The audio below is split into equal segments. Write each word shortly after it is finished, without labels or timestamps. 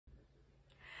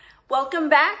Welcome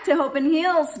back to Hope and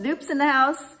Heels. Loops in the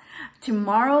house.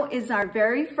 Tomorrow is our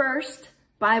very first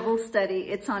Bible study.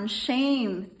 It's on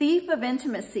shame, thief of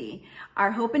intimacy.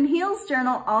 Our Hope and Heels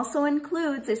journal also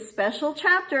includes a special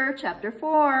chapter, chapter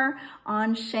 4,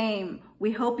 on shame.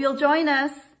 We hope you'll join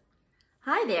us.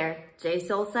 Hi there, J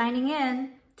Soul signing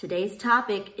in. Today's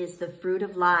topic is the fruit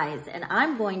of lies, and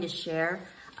I'm going to share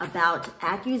about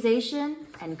accusation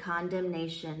and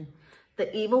condemnation.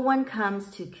 The evil one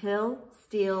comes to kill,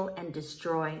 steal, and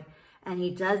destroy, and he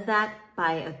does that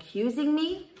by accusing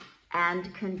me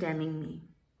and condemning me.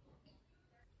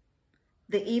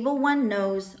 The evil one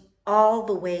knows all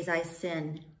the ways I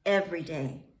sin every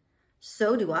day.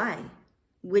 So do I,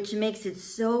 which makes it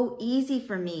so easy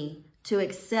for me to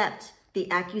accept the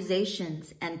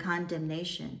accusations and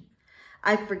condemnation.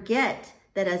 I forget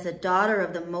that as a daughter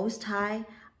of the Most High,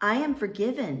 I am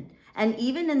forgiven, and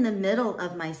even in the middle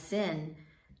of my sin,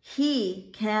 He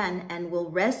can and will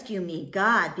rescue me,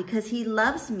 God, because He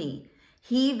loves me.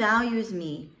 He values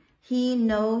me. He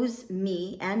knows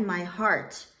me and my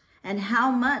heart and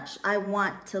how much I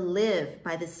want to live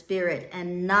by the Spirit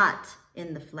and not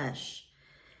in the flesh.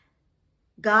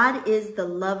 God is the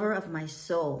lover of my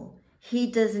soul. He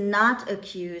does not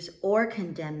accuse or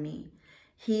condemn me.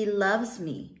 He loves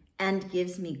me and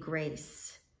gives me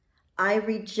grace. I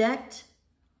reject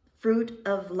fruit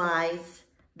of lies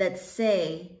that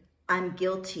say I'm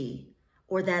guilty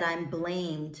or that I'm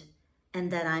blamed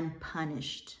and that I'm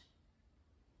punished.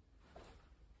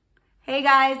 Hey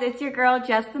guys, it's your girl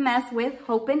Just the Mess with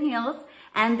Hope and Heels,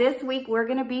 and this week we're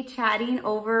going to be chatting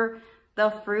over the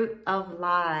fruit of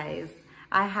lies.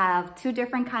 I have two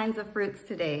different kinds of fruits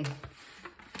today.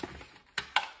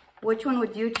 Which one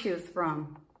would you choose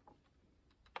from?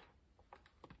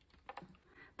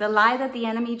 The lie that the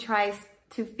enemy tries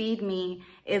to feed me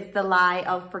is the lie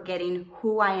of forgetting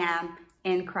who I am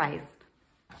in Christ.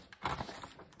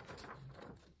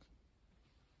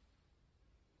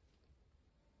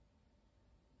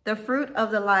 The fruit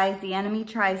of the lies the enemy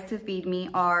tries to feed me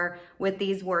are with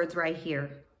these words right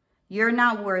here. You're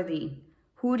not worthy.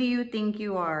 Who do you think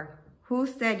you are? Who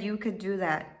said you could do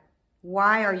that?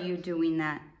 Why are you doing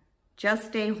that? Just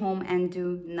stay home and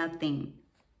do nothing.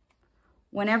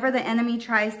 Whenever the enemy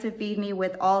tries to feed me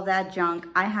with all that junk,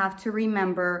 I have to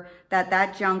remember that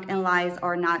that junk and lies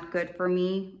are not good for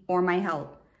me or my health.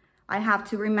 I have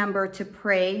to remember to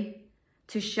pray,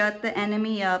 to shut the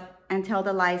enemy up and tell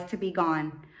the lies to be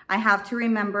gone. I have to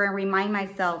remember and remind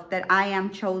myself that I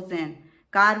am chosen.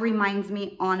 God reminds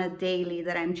me on a daily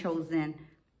that I'm chosen.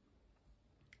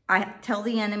 I tell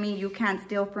the enemy, you can't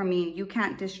steal from me. You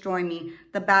can't destroy me.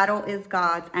 The battle is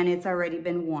God's and it's already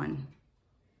been won.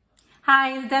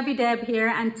 Hi, it's Debbie Deb here,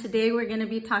 and today we're going to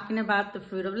be talking about the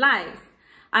fruit of lies.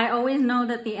 I always know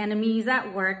that the enemy is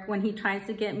at work when he tries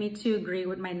to get me to agree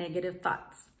with my negative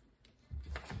thoughts.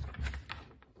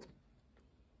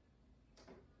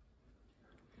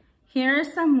 Here are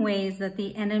some ways that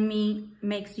the enemy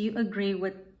makes you agree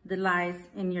with the lies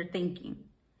in your thinking.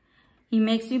 He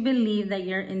makes you believe that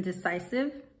you're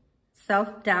indecisive,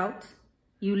 self-doubt,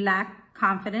 you lack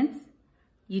confidence,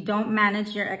 you don't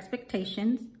manage your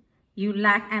expectations, you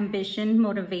lack ambition,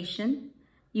 motivation,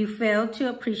 you fail to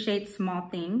appreciate small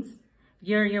things,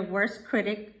 you're your worst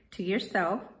critic to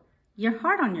yourself, you're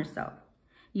hard on yourself,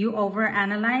 you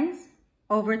overanalyze,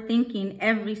 overthinking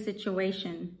every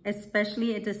situation,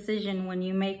 especially a decision when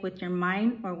you make with your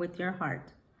mind or with your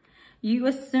heart. You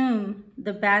assume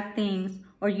the bad things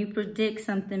or you predict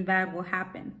something bad will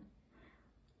happen.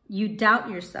 You doubt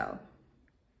yourself,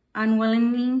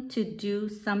 unwilling to do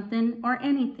something or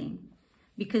anything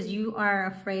because you are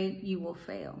afraid you will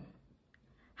fail.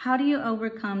 How do you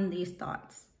overcome these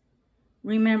thoughts?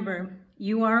 Remember,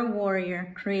 you are a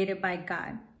warrior created by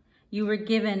God. You were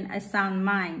given a sound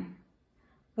mind.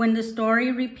 When the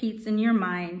story repeats in your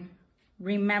mind,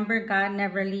 remember God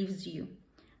never leaves you.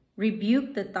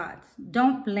 Rebuke the thoughts.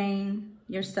 Don't blame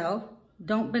yourself.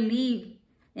 Don't believe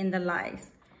in the lies.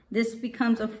 This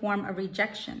becomes a form of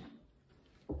rejection.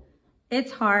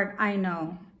 It's hard, I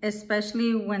know,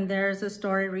 especially when there's a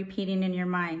story repeating in your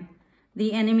mind.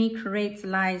 The enemy creates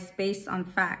lies based on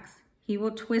facts. He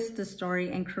will twist the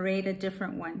story and create a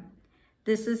different one.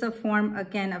 This is a form,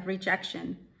 again, of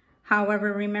rejection.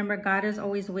 However, remember, God is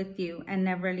always with you and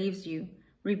never leaves you.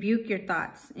 Rebuke your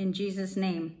thoughts in Jesus'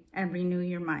 name and renew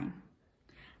your mind.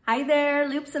 Hi there,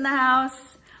 Loops in the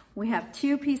house. We have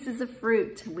two pieces of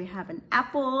fruit. We have an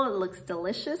apple, it looks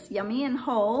delicious, yummy and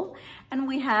whole. And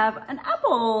we have an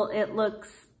apple, it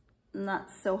looks not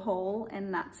so whole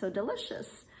and not so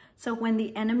delicious. So when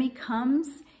the enemy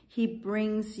comes, he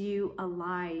brings you a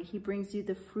lie. He brings you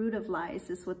the fruit of lies,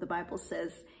 is what the Bible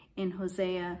says in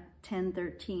Hosea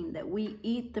 10:13, that we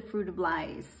eat the fruit of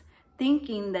lies,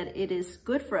 thinking that it is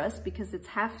good for us because it's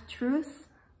half truth,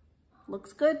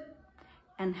 looks good,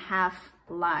 and half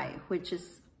lie, which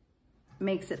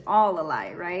makes it all a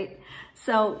lie, right?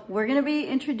 So we're going to be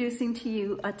introducing to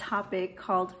you a topic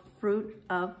called fruit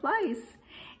of lies.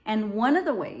 And one of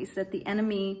the ways that the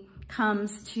enemy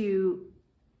comes to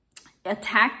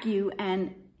attack you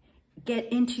and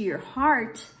get into your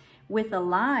heart with a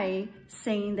lie,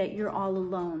 saying that you're all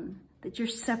alone, that you're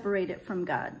separated from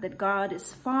God, that God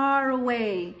is far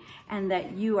away, and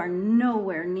that you are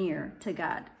nowhere near to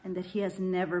God, and that he has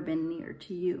never been near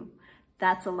to you.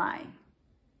 That's a lie.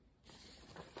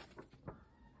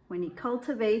 When he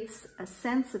cultivates a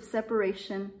sense of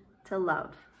separation to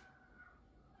love.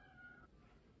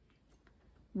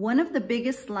 One of the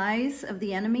biggest lies of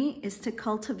the enemy is to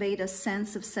cultivate a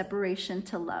sense of separation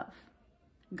to love.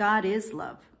 God is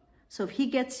love. So if he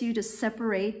gets you to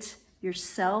separate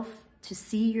yourself, to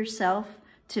see yourself,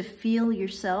 to feel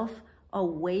yourself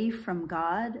away from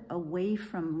God, away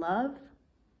from love,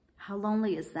 how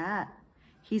lonely is that?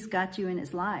 He's got you in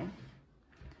his lie.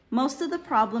 Most of the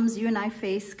problems you and I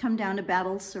face come down to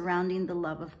battles surrounding the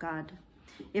love of God.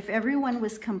 If everyone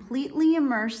was completely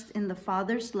immersed in the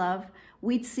Father's love,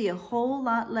 we'd see a whole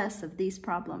lot less of these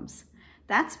problems.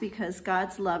 That's because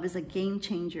God's love is a game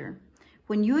changer.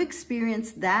 When you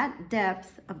experience that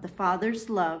depth of the Father's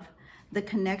love, the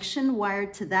connection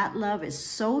wired to that love is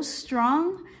so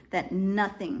strong that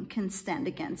nothing can stand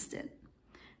against it.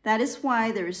 That is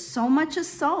why there is so much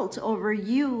assault over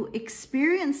you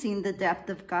experiencing the depth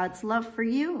of God's love for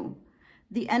you.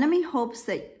 The enemy hopes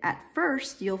that at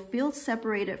first you'll feel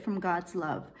separated from God's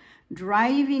love,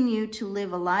 driving you to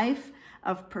live a life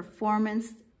of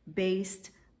performance-based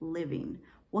living.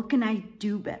 What can I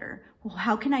do better? Well,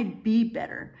 how can I be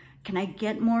better? Can I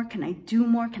get more? Can I do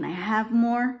more? Can I have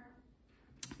more?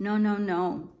 No, no,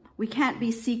 no. We can't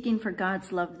be seeking for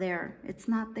God's love there. It's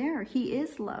not there. He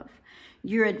is love.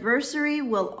 Your adversary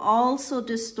will also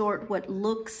distort what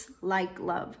looks like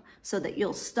love so that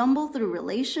you'll stumble through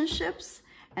relationships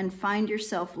and find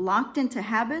yourself locked into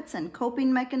habits and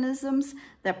coping mechanisms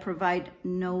that provide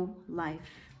no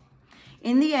life.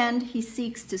 In the end, he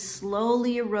seeks to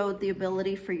slowly erode the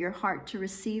ability for your heart to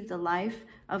receive the life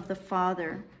of the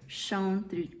Father shown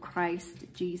through Christ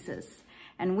Jesus.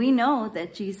 And we know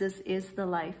that Jesus is the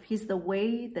life. He's the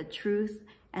way, the truth,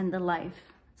 and the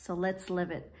life. So let's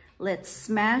live it. Let's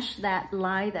smash that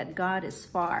lie that God is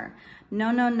far.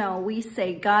 No, no, no. We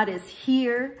say God is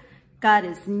here, God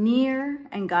is near,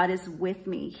 and God is with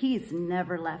me. He's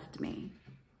never left me.